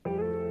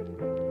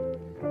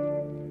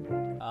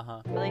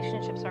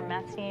relationships are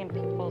messy and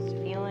people's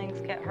feelings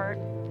get hurt,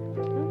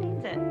 who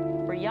needs it?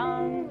 We're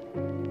young,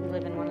 we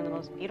live in one of the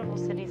most beautiful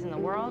cities in the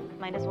world.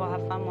 Might as well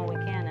have fun while we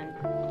can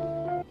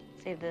and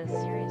save the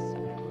serious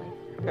subject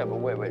later. Yeah, but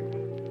wait.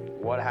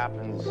 What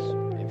happens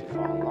if you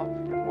fall in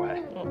love?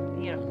 What? Well,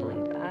 you don't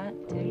believe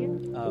that, do you?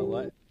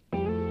 What?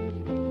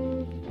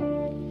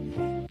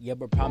 Yeah,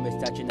 but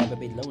promise that you'll never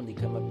be lonely.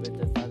 Come up with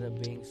the thought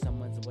of being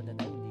someone's one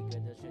and only.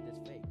 Cause this shit is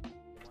fake.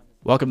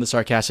 Welcome to the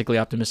Sarcastically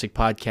Optimistic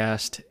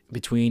podcast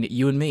between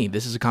you and me.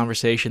 This is a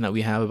conversation that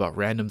we have about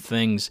random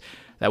things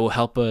that will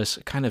help us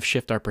kind of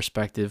shift our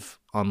perspective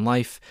on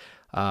life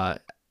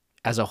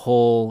as a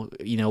whole,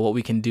 you know, what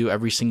we can do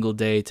every single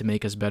day to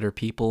make us better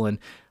people and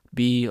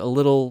be a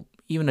little,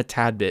 even a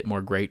tad bit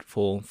more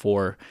grateful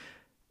for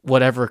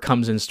whatever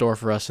comes in store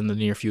for us in the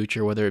near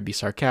future, whether it be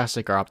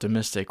sarcastic or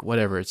optimistic,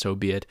 whatever it so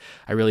be it.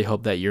 I really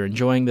hope that you're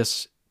enjoying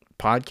this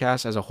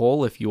podcast as a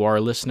whole. If you are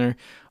a listener,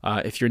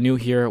 if you're new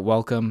here,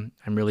 welcome.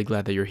 I'm really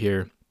glad that you're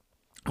here.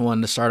 I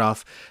wanted to start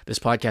off this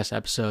podcast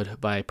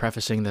episode by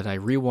prefacing that I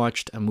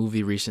rewatched a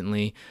movie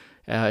recently.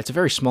 It's a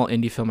very small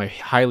indie film. I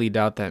highly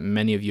doubt that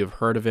many of you have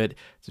heard of it.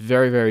 It's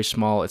very, very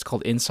small. It's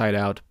called Inside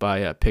Out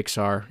by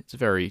Pixar. It's a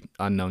very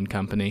unknown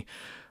company.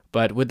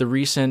 But with the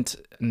recent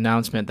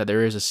announcement that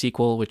there is a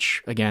sequel,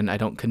 which, again, I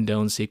don't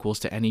condone sequels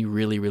to any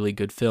really, really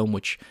good film,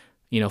 which,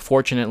 you know,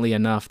 fortunately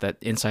enough that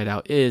Inside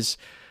Out is,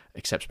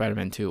 except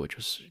Spider-Man 2, which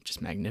was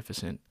just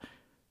magnificent.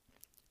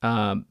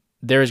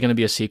 There is going to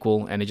be a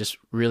sequel, and it just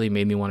really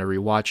made me want to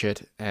rewatch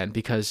it. And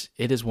because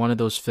it is one of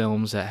those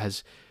films that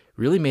has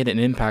really made an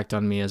impact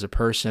on me as a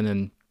person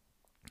and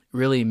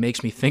really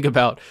makes me think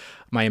about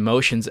my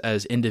emotions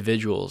as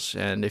individuals.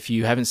 And if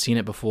you haven't seen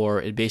it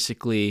before, it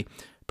basically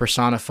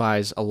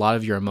personifies a lot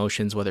of your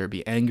emotions, whether it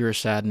be anger,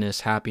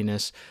 sadness,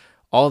 happiness,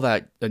 all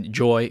that,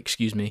 joy,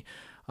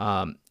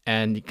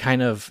 and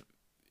kind of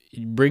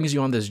brings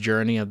you on this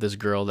journey of this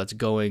girl that's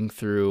going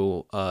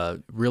through a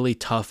really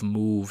tough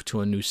move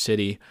to a new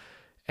city.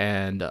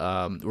 And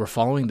we're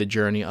following the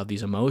journey of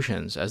these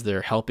emotions as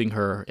they're helping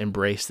her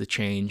embrace the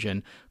change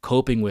and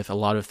coping with a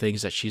lot of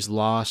things that she's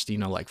lost, you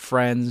know, like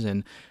friends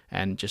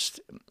and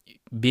just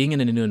being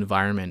in a new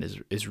environment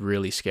is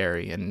really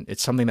scary. And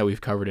it's something that we've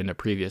covered in a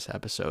previous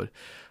episode.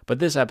 But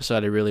this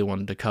episode, I really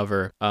wanted to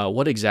cover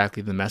what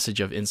exactly the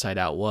message of Inside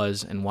Out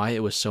was and why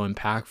it was so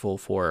impactful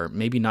for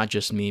maybe not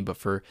just me, but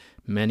for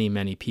many,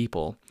 many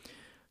people.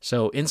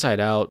 So Inside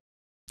Out,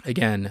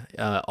 again,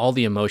 all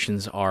the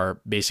emotions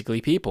are basically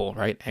people,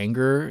 right?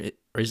 Anger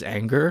is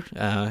anger.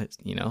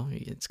 You know,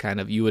 it's kind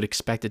of, you would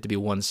expect it to be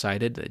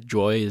one-sided.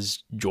 Joy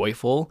is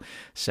joyful.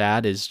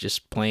 Sad is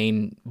just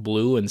plain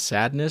blue and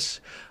sadness.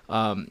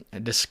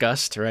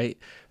 Disgust, right?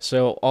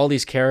 So all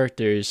these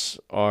characters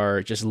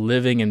are just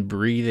living and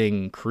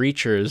breathing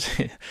creatures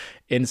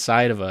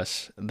inside of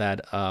us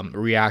that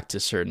react to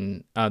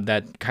certain,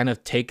 that kind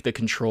of take the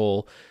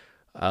control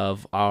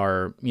of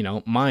our, you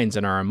know, minds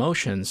and our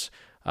emotions,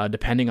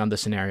 depending on the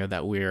scenario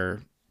that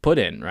we're put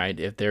in, right?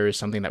 If there is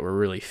something that we're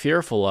really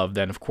fearful of,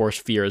 then of course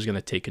fear is going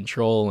to take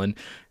control and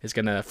it's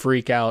going to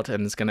freak out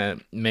and it's going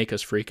to make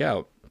us freak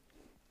out.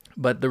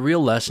 But the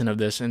real lesson of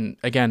this, and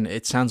again,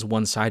 it sounds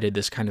one-sided,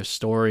 this kind of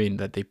story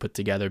that they put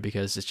together,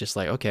 because it's just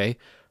like, okay,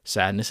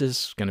 sadness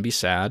is going to be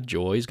sad,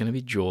 joy is going to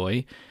be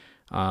joy,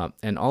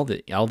 and all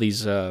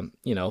these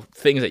you know,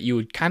 things that you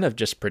would kind of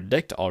just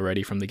predict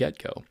already from the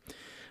get-go.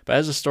 But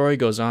as the story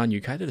goes on,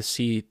 you kind of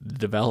see the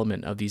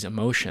development of these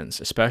emotions,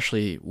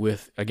 especially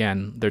with,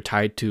 again, they're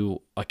tied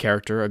to a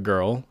character, a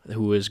girl,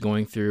 who is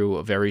going through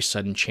a very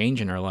sudden change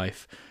in her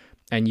life.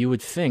 And you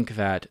would think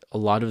that a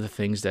lot of the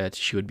things that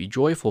she would be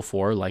joyful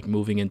for, like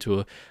moving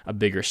into a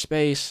bigger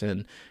space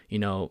and, you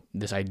know,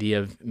 this idea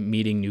of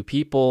meeting new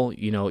people,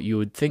 you know, you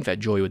would think that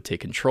joy would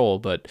take control,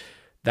 but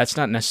that's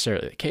not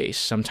necessarily the case.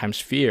 Sometimes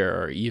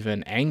fear or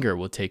even anger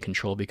will take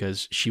control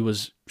because she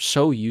was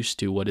so used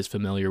to what is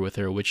familiar with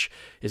her, which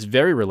is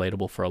very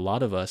relatable for a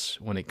lot of us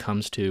when it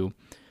comes to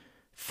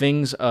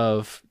things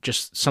of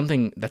just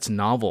something that's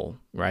novel,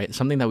 right?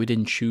 Something that we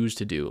didn't choose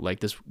to do.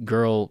 Like this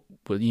girl,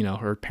 you know,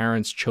 her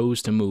parents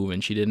chose to move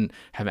and she didn't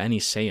have any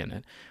say in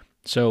it.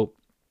 So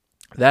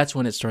that's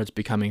when it starts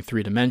becoming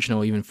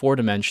three-dimensional, even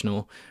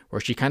four-dimensional, where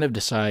she kind of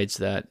decides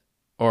that,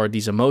 or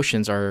these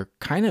emotions are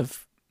kind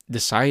of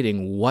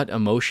deciding what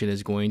emotion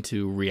is going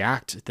to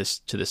react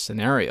to this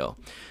scenario.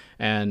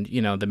 And,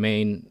 you know, the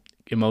main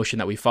emotion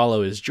that we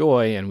follow is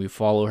joy, and we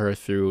follow her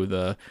through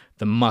the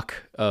muck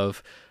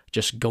of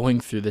just going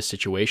through this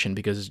situation,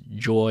 because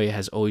joy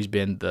has always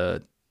been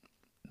the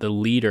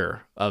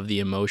leader of the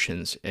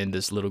emotions in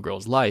this little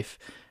girl's life.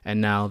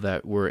 And now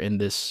that we're in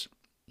this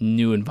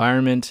new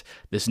environment,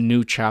 this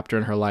new chapter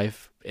in her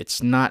life,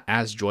 it's not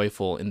as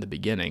joyful in the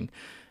beginning.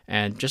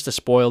 And just to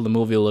spoil the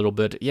movie a little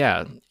bit,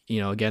 yeah, you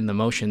know, again, the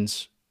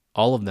emotions,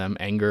 all of them,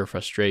 anger,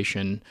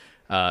 frustration,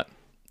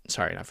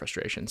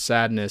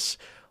 sadness,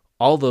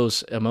 all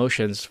those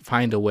emotions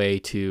find a way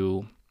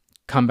to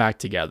come back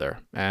together.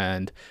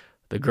 And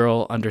the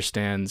girl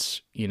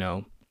understands, you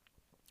know,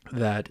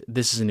 that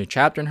this is a new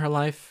chapter in her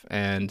life,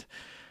 and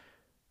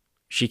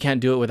she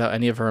can't do it without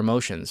any of her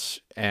emotions.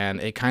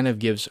 And it kind of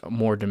gives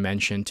more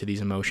dimension to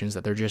these emotions,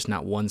 that they're just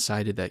not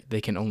one-sided, that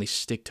they can only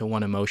stick to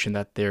one emotion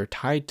that they're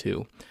tied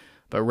to,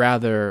 but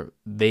rather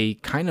they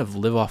kind of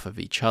live off of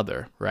each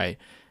other, right?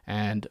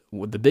 And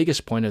the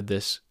biggest point of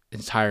this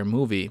entire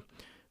movie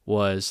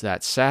was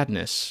that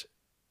sadness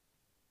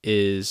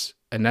is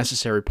a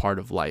necessary part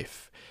of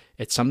life.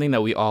 It's something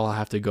that we all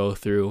have to go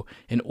through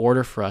in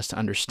order for us to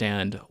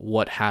understand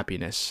what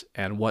happiness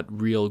and what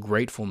real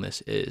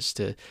gratefulness is,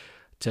 to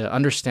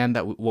understand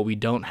that what we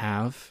don't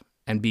have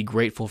and be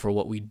grateful for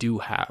what we do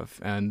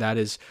have. And that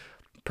is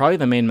probably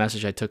the main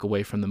message I took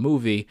away from the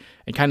movie,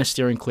 and kind of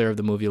steering clear of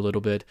the movie a little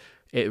bit.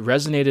 It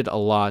resonated a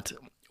lot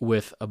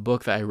with a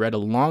book that I read a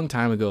long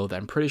time ago that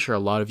I'm pretty sure a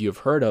lot of you have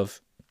heard of,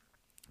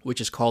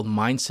 which is called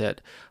Mindset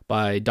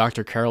by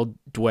Dr. Carol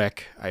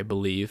Dweck, I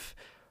believe.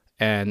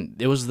 And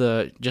it was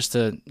just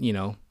to,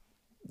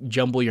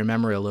 jumble your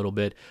memory a little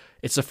bit,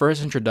 it's the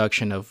first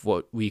introduction of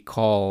what we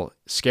call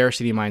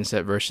scarcity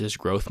mindset versus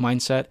growth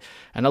mindset.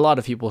 And a lot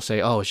of people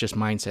say, oh, it's just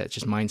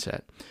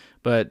mindset.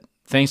 But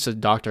thanks to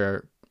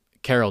Dr.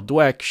 Carol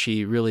Dweck,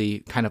 she really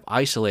kind of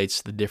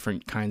isolates the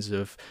different kinds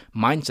of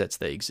mindsets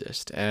that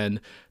exist.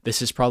 And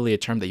this is probably a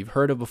term that you've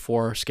heard of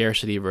before,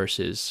 scarcity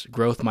versus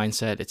growth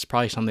mindset. It's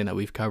probably something that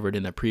we've covered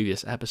in a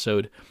previous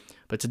episode.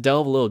 But to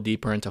delve a little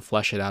deeper and to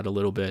flesh it out a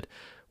little bit,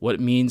 what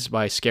it means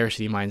by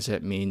scarcity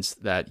mindset means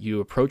that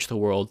you approach the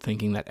world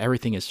thinking that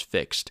everything is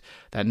fixed,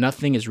 that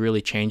nothing is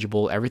really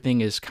changeable,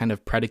 everything is kind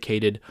of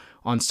predicated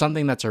on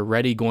something that's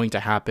already going to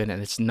happen,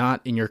 and it's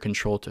not in your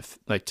control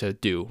to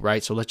do,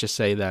 right? So let's just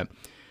say that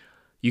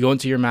you go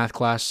into your math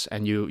class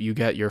and you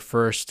get your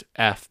first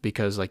F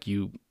because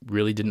you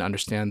really didn't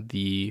understand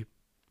the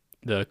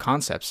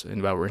concepts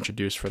that were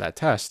introduced for that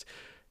test.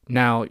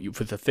 Now,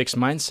 with a fixed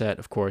mindset,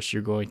 of course,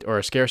 or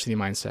a scarcity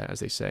mindset, as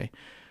they say,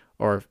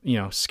 or,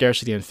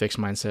 scarcity and fixed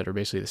mindset are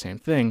basically the same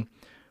thing.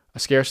 A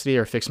scarcity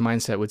or fixed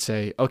mindset would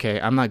say,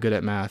 okay, I'm not good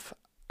at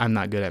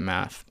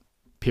math,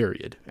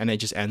 period. And it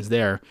just ends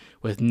there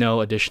with no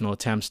additional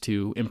attempts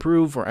to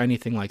improve or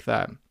anything like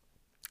that.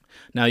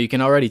 Now, you can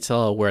already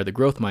tell where the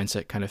growth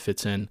mindset kind of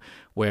fits in,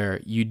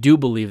 where you do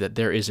believe that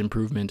there is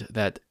improvement,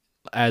 that,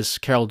 as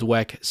Carol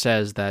Dweck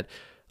says, that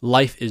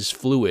life is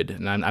fluid.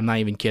 And I'm not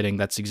even kidding.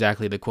 That's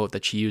exactly the quote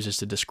that she uses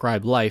to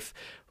describe life.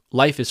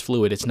 Life is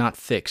fluid. It's not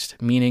fixed,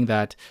 meaning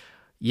that,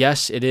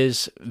 yes, it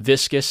is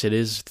viscous, it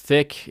is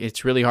thick,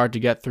 it's really hard to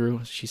get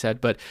through, she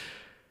said, but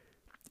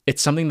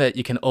it's something that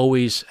you can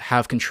always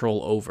have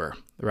control over,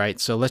 right?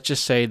 So let's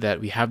just say that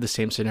we have the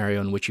same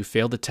scenario in which you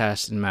failed the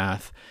test in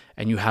math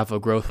and you have a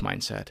growth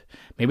mindset.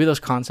 Maybe those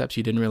concepts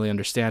you didn't really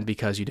understand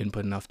because you didn't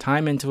put enough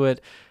time into it,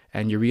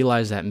 and you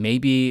realize that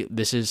maybe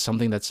this is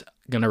something that's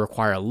going to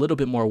require a little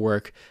bit more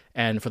work,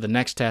 and for the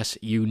next test,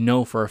 you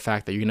know for a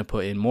fact that you're going to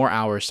put in more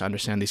hours to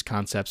understand these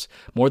concepts,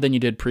 more than you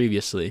did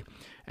previously.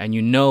 And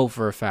you know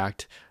for a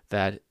fact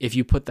that if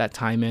you put that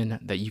time in,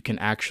 that you can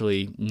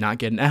actually not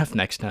get an F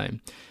next time.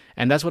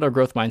 And that's what our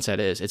growth mindset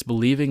is. It's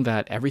believing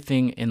that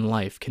everything in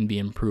life can be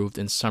improved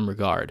in some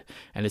regard.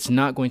 And it's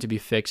not going to be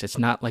fixed. It's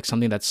not like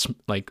something that's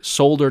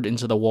soldered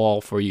into the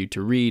wall for you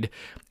to read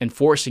and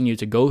forcing you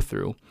to go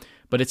through.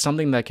 But it's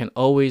something that can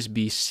always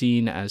be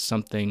seen as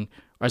something,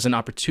 or as an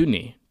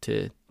opportunity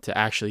to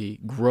actually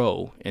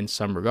grow in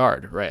some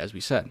regard, right, as we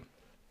said.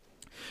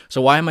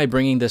 So why am I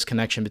bringing this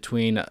connection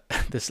between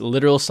this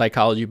literal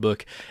psychology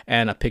book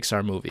and a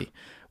Pixar movie?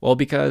 Well,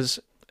 because,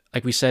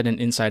 like we said in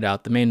Inside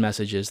Out, the main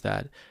message is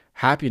that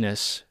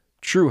happiness,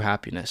 true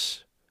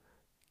happiness,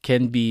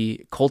 can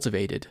be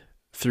cultivated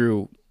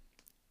through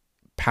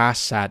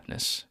past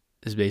sadness,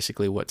 is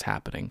basically what's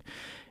happening.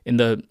 In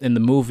the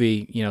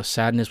movie,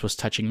 sadness was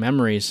touching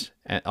memories,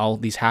 and all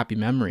these happy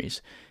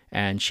memories,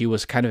 and she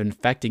was kind of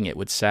infecting it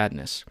with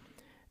sadness.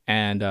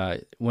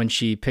 And when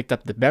she picked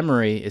up the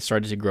memory, it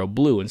started to grow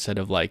blue instead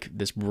of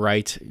this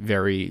bright,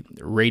 very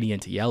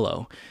radiant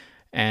yellow.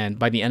 And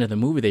by the end of the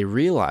movie, they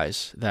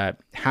realize that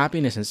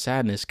happiness and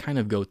sadness kind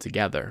of go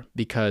together,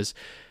 because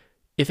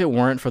if it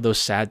weren't for those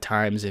sad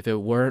times, if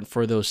it weren't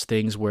for those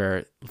things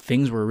where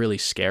things were really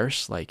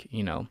scarce,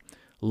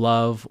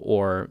 love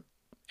or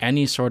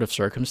any sort of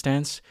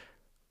circumstance,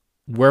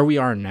 where we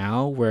are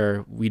now,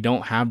 where we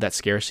don't have that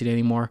scarcity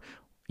anymore,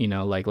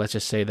 let's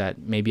just say that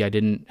maybe I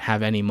didn't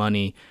have any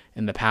money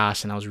in the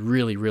past and I was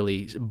really,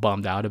 really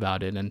bummed out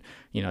about it. And,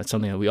 it's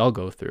something that we all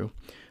go through.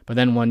 But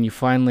then when you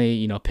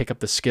finally, pick up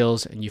the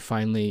skills and you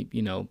finally,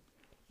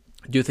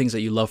 do things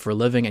that you love for a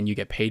living and you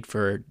get paid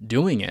for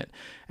doing it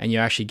and you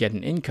actually get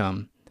an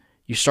income,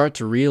 you start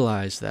to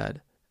realize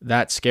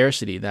that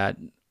scarcity, that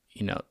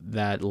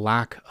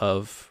lack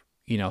of,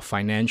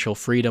 financial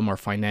freedom or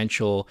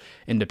financial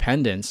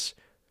independence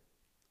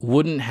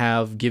wouldn't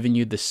have given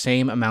you the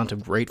same amount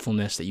of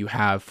gratefulness that you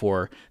have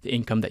for the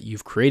income that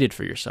you've created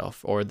for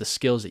yourself or the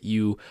skills that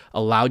you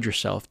allowed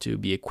yourself to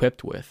be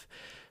equipped with.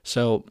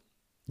 So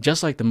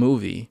just like the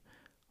movie,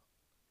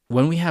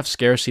 when we have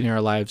scarcity in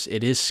our lives,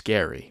 it is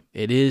scary.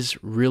 It is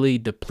really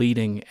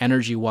depleting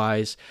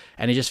energy-wise,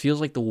 and it just feels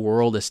like the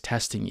world is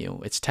testing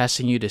you. It's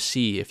testing you to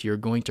see if you're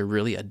going to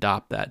really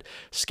adopt that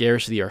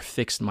scarcity or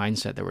fixed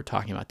mindset that we're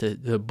talking about,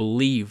 to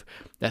believe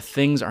that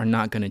things are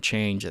not going to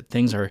change, that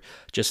things are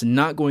just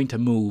not going to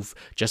move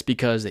just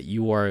because that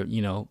you are,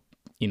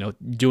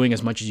 doing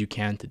as much as you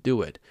can to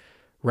do it.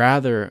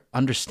 Rather,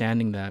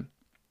 understanding that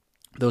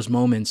those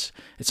moments,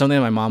 it's something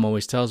that my mom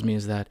always tells me,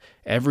 is that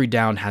every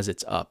down has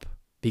its up.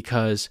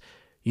 Because,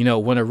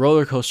 when a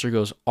roller coaster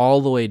goes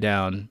all the way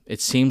down, it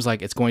seems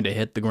like it's going to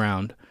hit the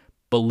ground.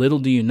 But little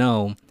do you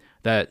know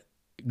that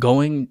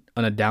going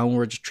on a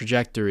downward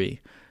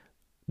trajectory,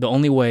 the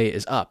only way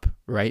is up,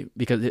 right?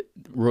 Because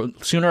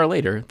sooner or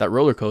later, that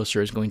roller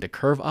coaster is going to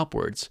curve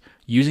upwards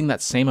using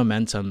that same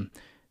momentum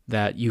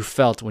that you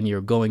felt when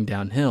you're going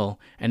downhill,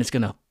 and it's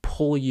going to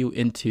pull you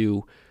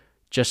into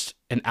just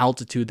an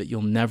altitude that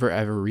you'll never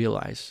ever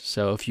realize.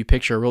 So if you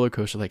picture a roller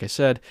coaster, like I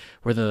said,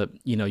 where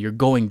you're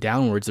going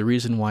downwards, the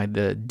reason why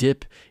the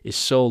dip is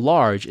so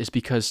large is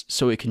because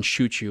so it can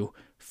shoot you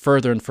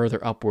further and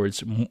further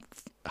upwards,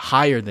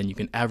 higher than you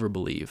can ever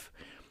believe.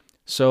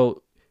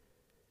 So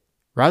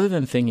rather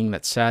than thinking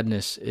that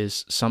sadness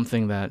is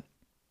something that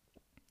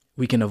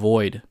we can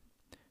avoid,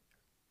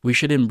 we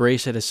should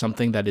embrace it as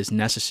something that is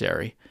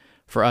necessary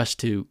for us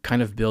to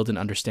kind of build an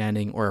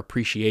understanding or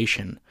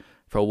appreciation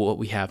for what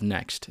we have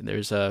next.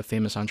 There's a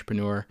famous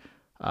entrepreneur,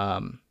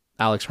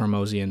 Alex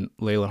Hormozi and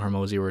Leila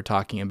Hormozi, were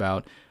talking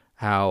about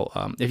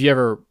how, if you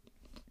ever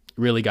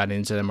really got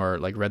into them or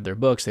like read their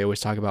books, they always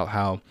talk about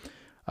how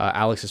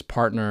Alex's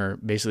partner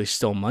basically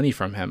stole money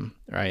from him,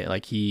 right?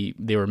 Like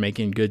they were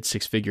making good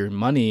 6-figure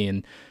money,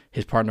 and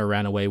his partner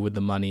ran away with the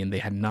money, and they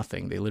had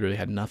nothing. They literally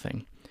had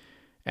nothing.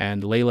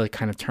 And Leila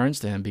kind of turns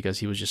to him because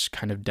he was just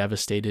kind of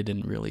devastated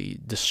and really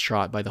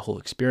distraught by the whole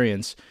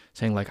experience,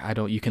 saying like,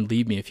 you can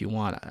leave me if you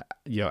want.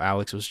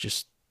 Alex was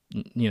just,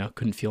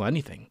 couldn't feel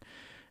anything.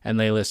 And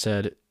Leila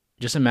said,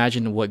 just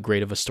imagine what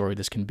great of a story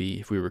this can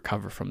be if we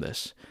recover from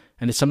this.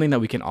 And it's something that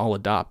we can all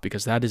adopt,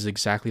 because that is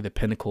exactly the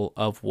pinnacle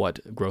of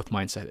what growth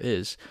mindset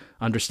is.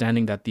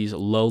 Understanding that these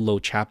low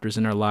chapters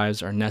in our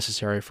lives are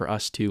necessary for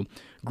us to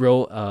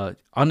grow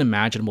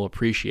unimaginable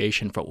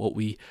appreciation for what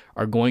we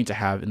are going to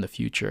have in the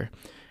future.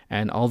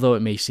 And although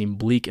it may seem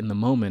bleak in the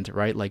moment,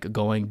 right, like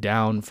going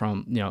down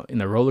from, in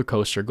the roller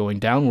coaster, going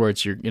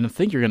downwards, you're going to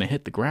think you're going to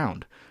hit the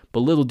ground. But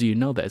little do you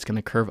know that it's going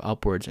to curve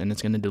upwards, and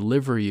it's going to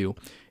deliver you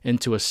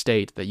into a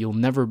state that you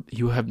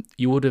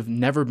would have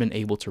never been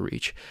able to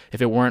reach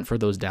if it weren't for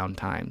those down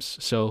times.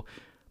 So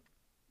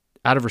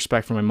out of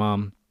respect for my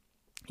mom,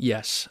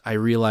 yes, I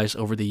realized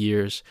over the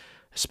years,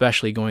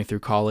 especially going through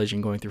college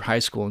and going through high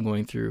school and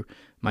going through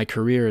my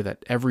career,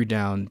 that every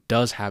down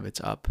does have its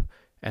up,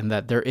 and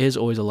that there is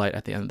always a light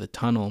at the end of the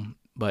tunnel.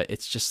 But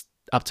it's just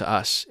up to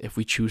us if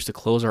we choose to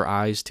close our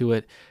eyes to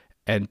it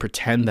and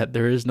pretend that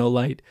there is no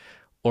light,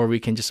 or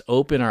we can just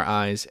open our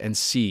eyes and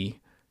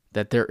see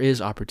that there is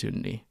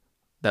opportunity,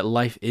 that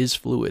life is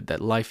fluid, that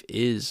life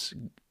is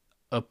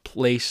a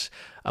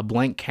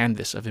blank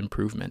canvas of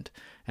improvement.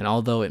 And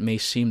although it may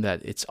seem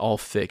that it's all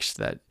fixed,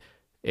 that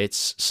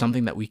it's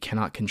something that we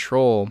cannot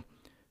control,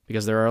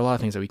 because there are a lot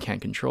of things that we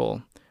can't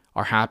control.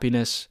 Our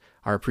happiness,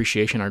 our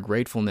appreciation, our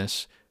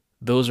gratefulness,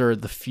 those are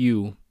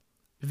the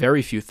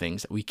very few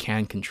things that we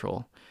can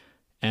control.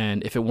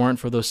 And if it weren't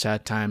for those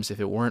sad times, if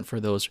it weren't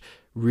for those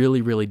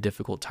really, really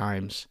difficult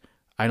times,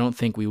 I don't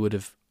think we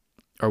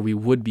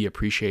would be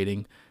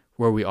appreciating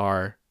where we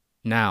are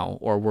now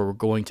or where we're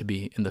going to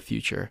be in the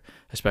future,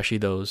 especially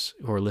those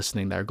who are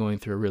listening that are going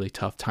through a really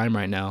tough time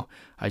right now.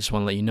 I just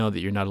want to let you know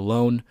that you're not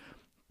alone,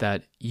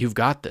 that you've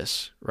got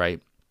this, right?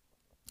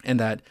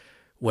 And that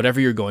whatever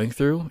you're going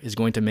through is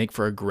going to make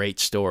for a great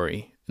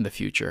story in the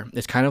future.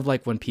 It's kind of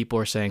like when people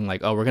are saying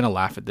like, oh, we're going to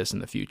laugh at this in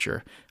the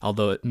future,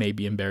 although it may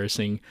be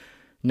embarrassing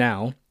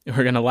now,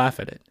 we're going to laugh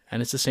at it. And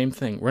it's the same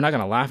thing. We're not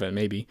going to laugh at it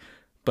maybe,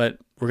 but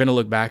we're going to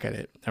look back at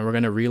it and we're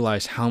going to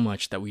realize how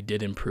much that we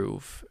did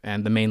improve.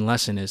 And the main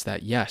lesson is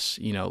that, yes,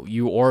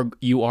 you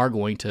are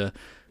going to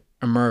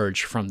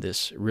emerge from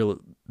this real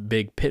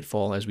big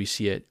pitfall as we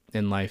see it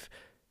in life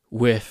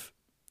with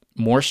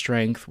more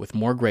strength, with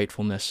more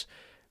gratefulness,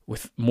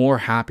 with more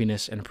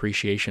happiness and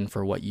appreciation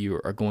for what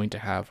you are going to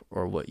have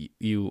or what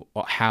you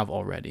have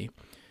already.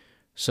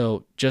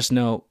 So just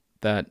know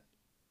that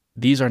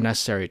these are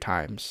necessary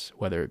times,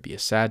 whether it be a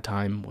sad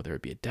time, whether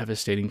it be a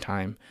devastating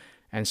time,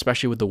 and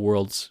especially with the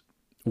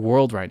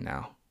world right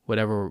now, what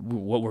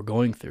we're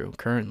going through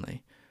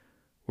currently,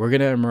 we're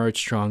going to emerge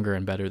stronger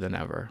and better than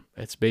ever.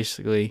 It's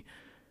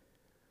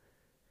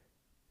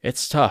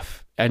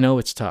tough. I know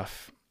it's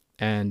tough,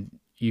 and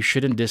you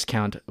shouldn't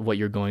discount what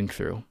you're going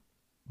through,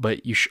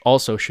 but you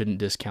also shouldn't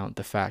discount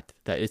the fact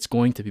that it's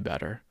going to be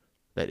better,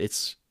 that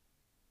it's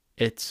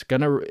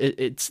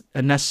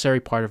a necessary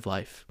part of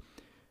life.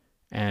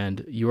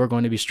 And you are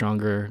going to be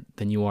stronger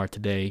than you are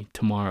today,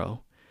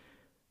 tomorrow.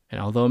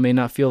 And although it may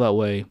not feel that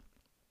way,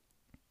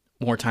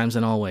 more times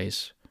than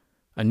always,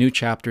 a new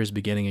chapter is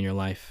beginning in your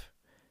life.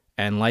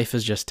 And life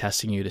is just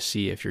testing you to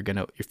see if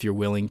you're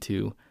willing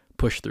to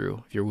push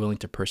through, if you're willing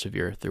to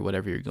persevere through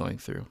whatever you're going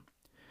through.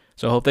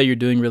 So I hope that you're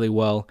doing really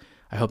well.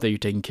 I hope that you're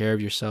taking care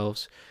of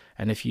yourselves.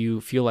 And if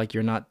you feel like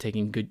you're not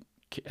taking good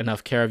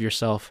enough care of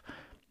yourself,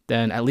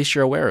 then at least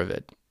you're aware of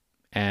it.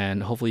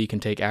 And hopefully you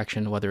can take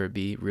action, whether it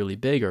be really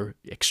big or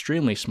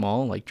extremely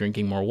small, like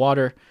drinking more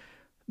water,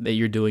 that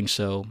you're doing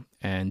so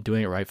and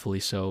doing it rightfully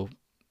so,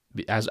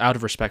 as out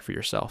of respect for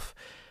yourself.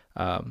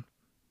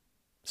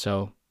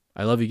 So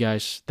I love you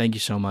guys. Thank you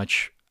so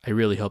much. I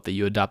really hope that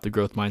you adopt the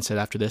growth mindset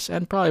after this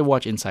and probably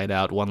watch Inside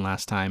Out one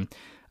last time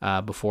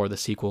before the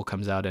sequel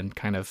comes out and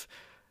kind of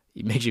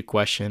makes you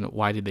question,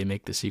 why did they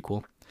make the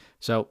sequel?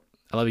 So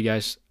I love you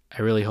guys.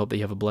 I really hope that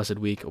you have a blessed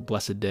week, a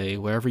blessed day,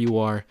 wherever you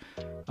are.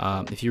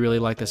 If you really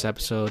like this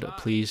episode,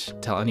 please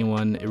tell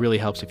anyone. It really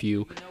helps if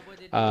you,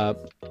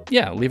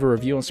 leave a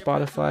review on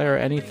Spotify or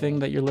anything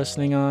that you're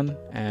listening on,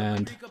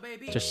 and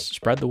just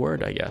spread the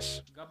word, I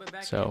guess.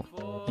 So,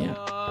 yeah.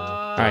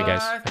 All right,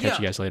 guys. I'll catch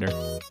you guys later.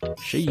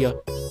 See ya.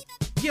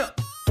 Yeah.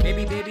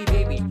 Baby,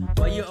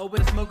 why you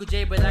always smoke a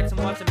J, relax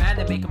and watch some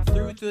anime, make them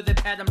through the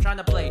pad I'm trying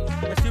to play.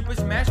 The Super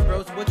Smash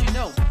Bros, what you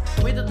know?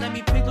 Wait to let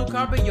me pick Luke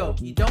Carbo,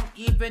 you don't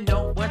even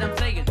know what I'm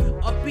saying.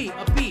 Up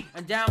B,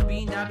 and down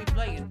B, now be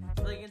playing.